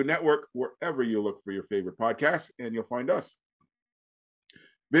Talk Radio Network wherever you look for your favorite podcasts, and you'll find us.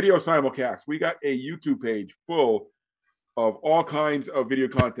 Video simulcast. We got a YouTube page full of all kinds of video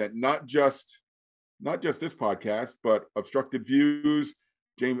content, not just this podcast, but Obstructed Views.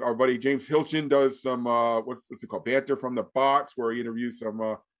 Our buddy James Hilchin does some what's it called, banter from the box, where he interviews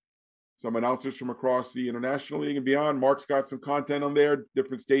some announcers from across the International League and beyond. Mark's got some content on there,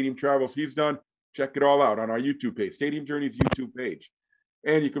 different stadium travels he's done. Check it all out on our YouTube page, Stadium Journey's YouTube page.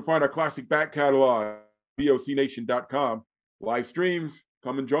 And you can find our classic back catalog, vocnation.com. Live streams.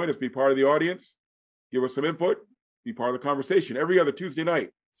 Come and join us. Be part of the audience. Give us some input. Be part of the conversation. Every other Tuesday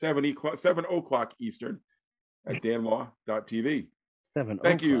night, 7 o'clock Eastern at danlaw.tv.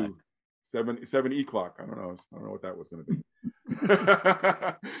 Thank you. 7 o'clock. I don't know what that was going to be.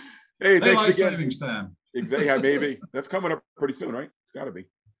 Hey, thanks again. Savings time. Exactly. Yeah, maybe. That's coming up pretty soon, right? It's got to be.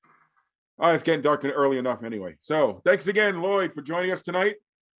 All right, it's getting dark and early enough anyway. So thanks again, Lloyd, for joining us tonight.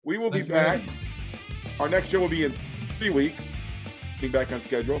 We will be back. Our next show will be in 3 weeks. Being back on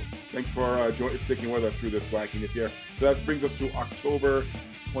schedule. Thanks for sticking with us through this wackiness here. So that brings us to October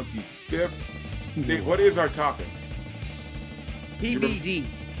 25th. Dave, what is our topic? TBD.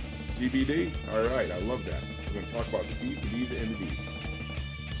 TBD? All right, I love that. We're going to talk about the T's and the D's.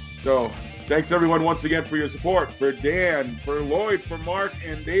 So thanks everyone once again for your support. For Dan, for Lloyd, for Mark,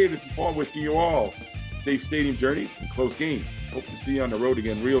 and Dave, this is Paul wishing you all safe stadium journeys and close games. Hope to see you on the road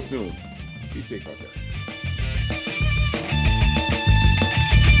again real soon. Be safe out there.